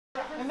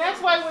And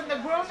that's why when the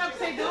grown-ups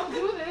say don't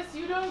do this,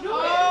 you don't do it.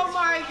 Oh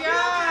my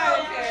God.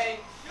 Okay.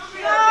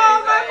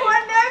 Oh, my poor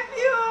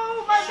nephew.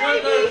 My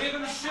baby. Give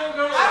him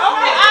sugar. Oh,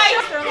 my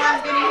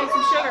sister-in-law's getting him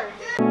some sugar.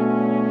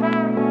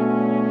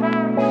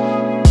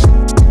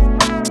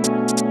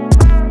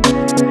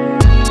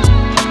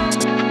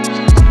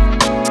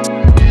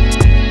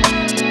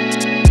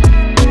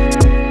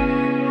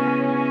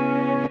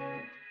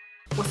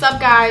 What's up,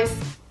 guys?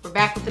 We're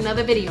back with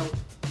another video.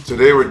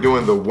 Today we're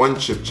doing the one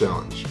chip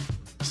challenge.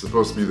 It's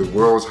supposed to be the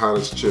world's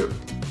hottest chip.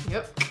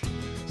 Yep.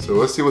 So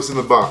let's see what's in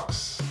the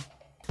box.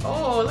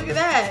 Oh, look at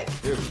that.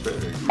 Here's the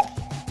bag.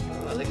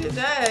 Oh, look at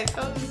that.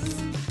 Comes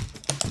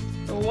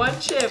the one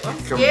chip. I'm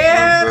Comes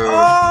scared. with,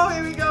 Oh,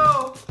 here we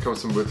go.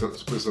 Comes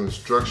with some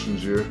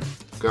instructions here.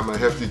 Got my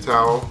hefty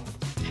towel.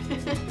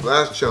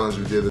 Last challenge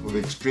we did, the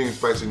extreme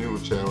spicy noodle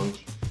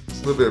challenge.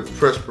 It's a little bit of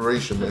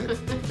perspiration, man.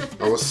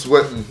 I was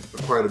sweating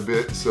quite a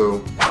bit,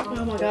 so.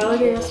 Oh my God,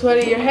 look at your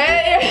sweaty. Your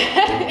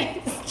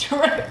head is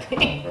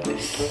dripping.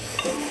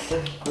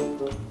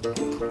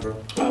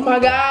 Oh my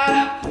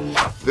God.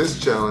 This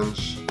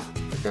challenge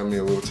got me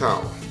a little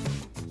towel.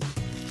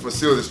 Let's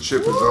see what this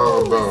chip is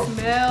all about. It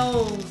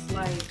smells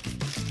like.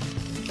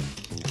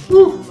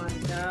 Woo. Oh my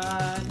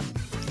God.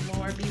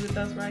 Lord be with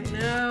us right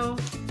now.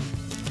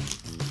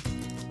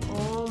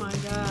 Oh my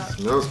God.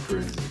 Smells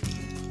crazy.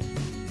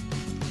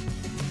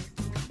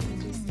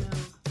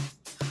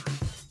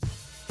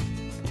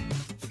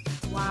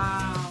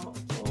 Wow.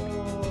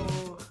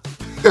 Oh.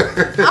 I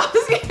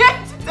was scared to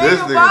take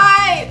a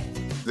bite.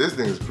 This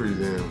thing is pretty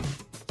damn.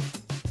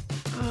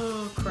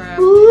 Oh crap.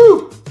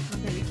 Woo.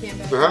 Okay, we can't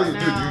back So how do you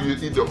now. do? You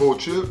eat the whole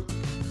chip? You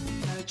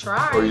gotta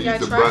try. Or You gotta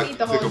eat the try bite, and eat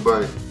the take whole a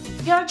bite?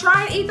 You gotta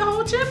try and eat the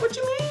whole chip? What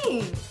you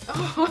mean?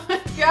 Oh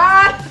my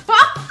God.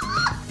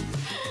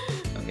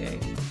 Okay.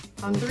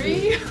 On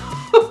three.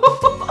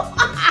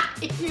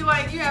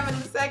 You having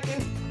a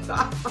second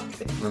thought on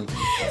it. I'm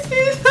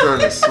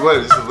starting to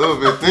sweat just a little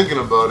bit thinking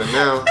about it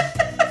now.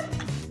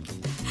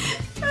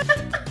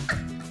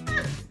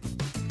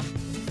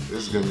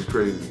 This is gonna be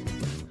crazy.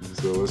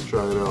 So let's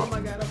try it out. Oh my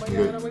God, oh my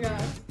God, oh my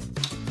God.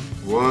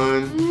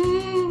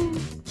 1,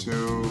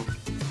 2,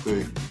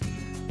 3.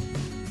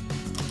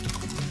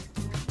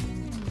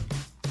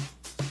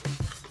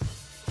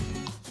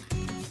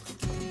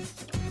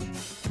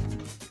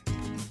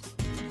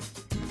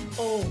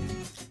 Oh.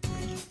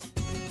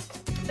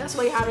 That's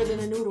way hotter than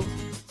a noodle.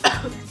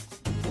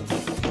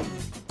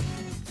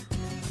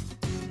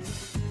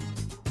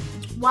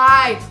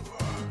 Why?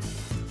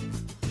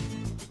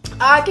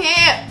 I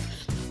can't.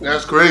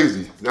 That's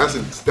crazy. That's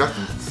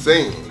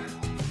insane.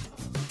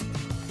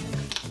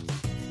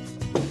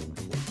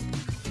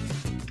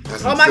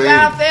 That's Oh my insane.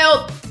 God, I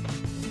failed.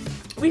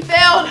 We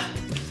failed.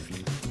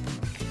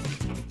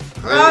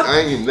 I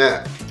ain't eating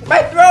that.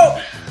 My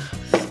throat.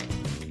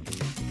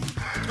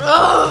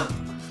 Ugh.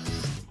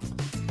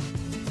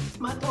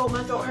 My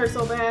throat hurts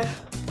so bad.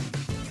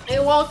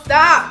 It won't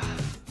stop.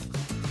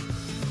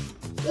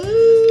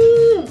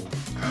 Woo.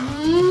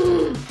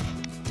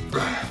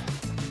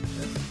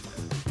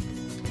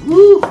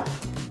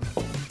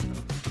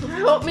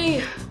 Help me.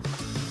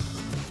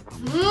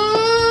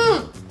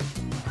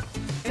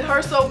 It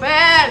hurts so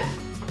bad.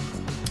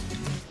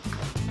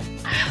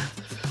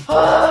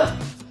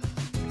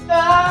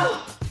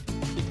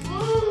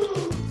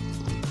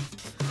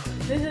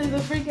 This is a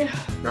freaking.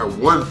 Got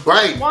one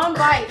bite. One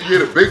bite. You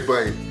get a big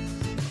bite.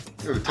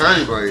 You get a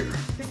tiny bite.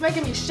 It's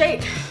making me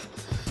shake.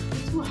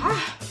 It's too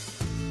hot.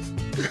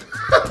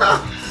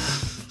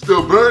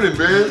 Still burning,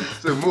 man.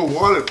 Still more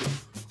water. It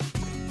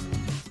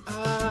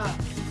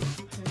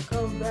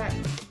comes back.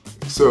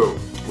 So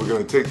we're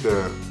gonna take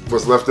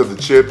what's left of the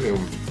chip and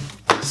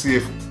see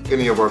if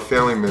any of our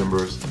family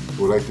members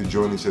would like to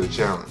join into the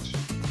challenge.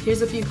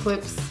 Here's a few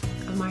clips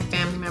of my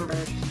family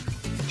members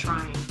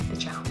trying the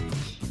challenge.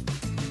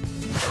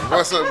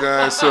 What's up,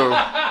 guys? So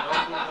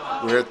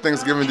we're at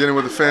Thanksgiving dinner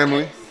with the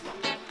family.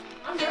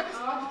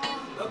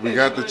 We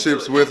got the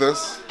chips with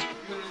us.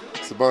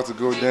 It's about to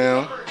go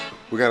down.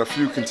 We got a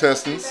few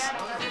contestants.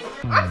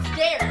 I'm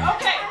scared.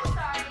 Okay.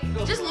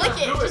 Just lick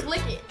it. Just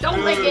lick it.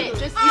 Don't lick it.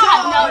 Just you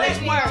have no. That's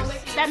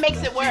worse. That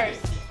makes it worse.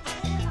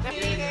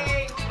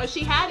 But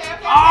she had it.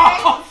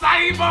 Oh,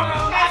 Saibo!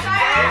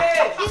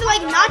 These are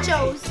like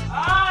nachos. It's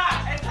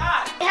hot.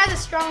 It has a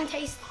strong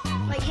taste,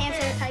 like hand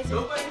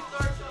sanitizer.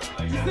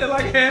 You feel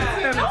like hand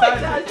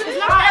sanitizer. It's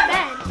not that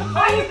bad. Oh,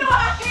 you know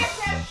how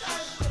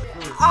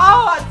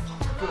Oh!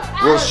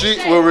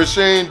 Will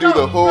Rashane do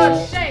the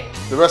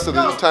rest of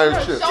the entire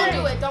chip? Don't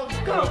do it. Don't do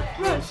it. Go,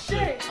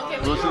 Okay,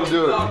 Will she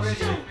do it?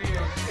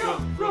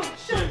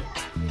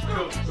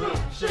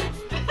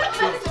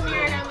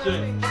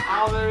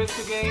 All there is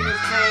to gain is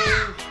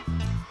pain.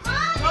 Go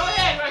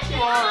ahead,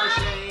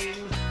 Rashane.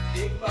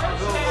 Big ball.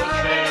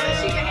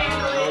 She can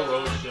handle it.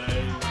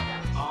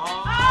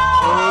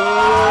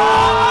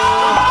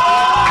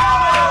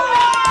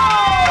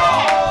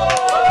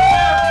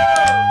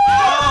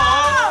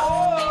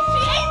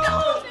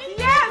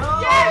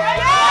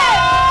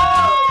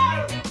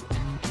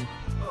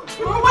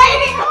 We're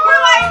waiting.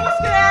 We're like, what's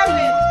gonna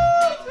happen?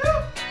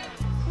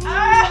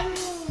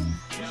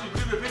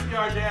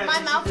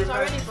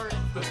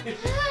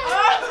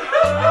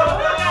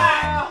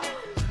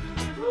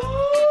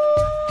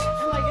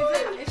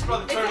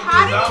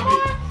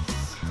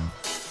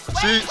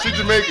 She's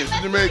Jamaican.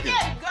 She's Jamaican.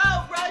 Go,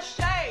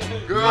 Rochelle.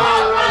 Go,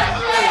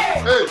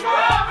 Rochelle. Hey.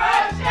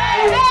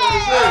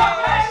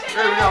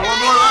 Hey, we got one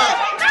more lap.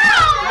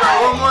 We got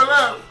one more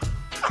lap.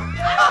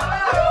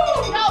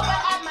 No, but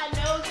my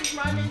nose is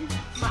running.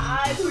 My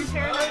eyes are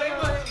tearing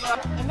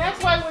up. And that's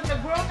why when the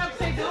grown-ups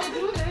say don't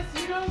do this,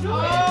 you don't do it.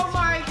 Oh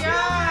my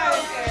God.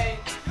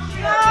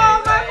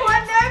 Oh, my poor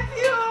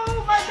nephew.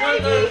 My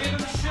baby. Give him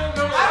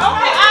sugar.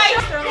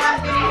 I'm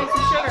getting him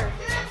some sugar.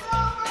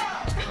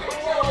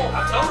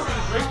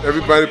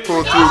 Everybody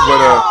pulled through, but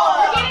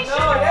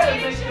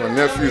my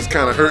nephew's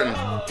kind of hurting.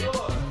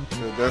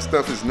 That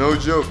stuff is no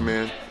joke,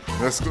 man.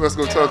 Let's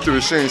go talk to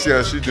Rashane, see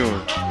how she's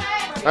doing.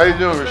 How you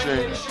doing,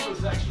 Rashane?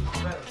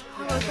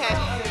 Okay.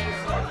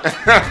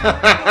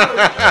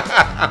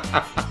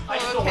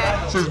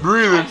 She's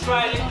breathing.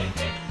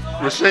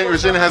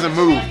 Rashane hasn't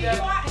moved.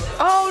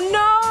 Oh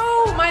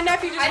no! My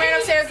nephew just ran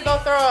upstairs to go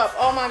throw up.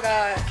 Oh my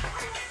God.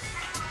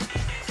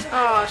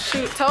 Oh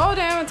shoot! Told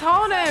him.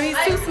 He's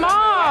too small.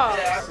 I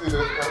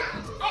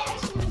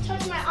actually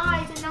touched my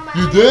eyes and now my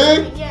You eyes did?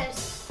 are open,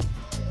 yes.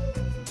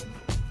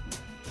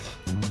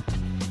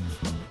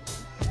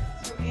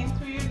 So in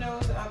through your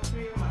nose, out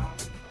through your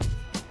mouth.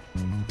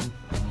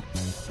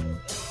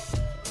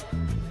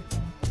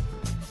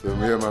 So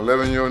we have my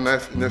 11-year-old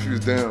nephew's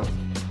down.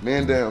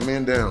 Man down,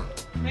 man down.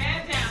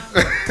 Man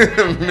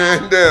down.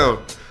 Man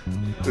down.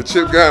 The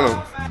chip got him.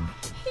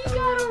 He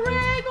got a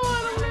rag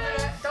on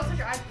him. Don't touch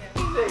your eyes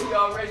again. He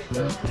already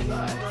does.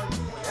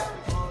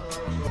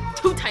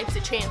 Two types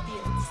of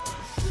champions.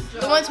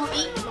 The ones who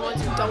eat and the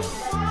ones who don't.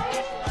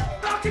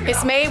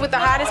 It's made with the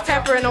hottest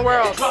pepper in the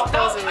world.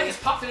 Supposedly.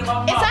 It's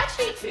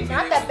actually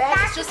not that bad.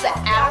 It's just the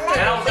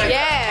after.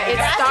 Yeah, it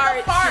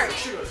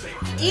starts.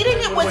 Eating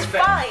it was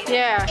fine.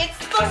 Yeah. It's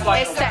the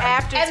It's the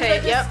aftertaste.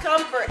 and the Yep.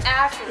 discomfort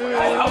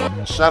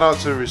afterwards. Shout out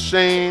to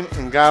Rashane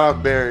and Gala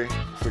Berry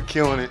for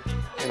killing it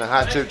in a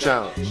hot chip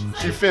challenge.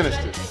 She finished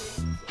it.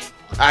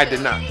 I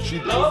did not. She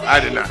did. I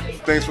did not.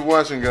 Thanks for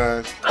watching,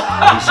 guys.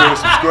 Be sure to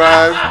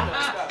subscribe,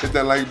 hit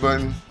that like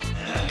button.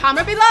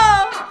 Comment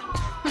below.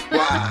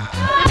 Wow.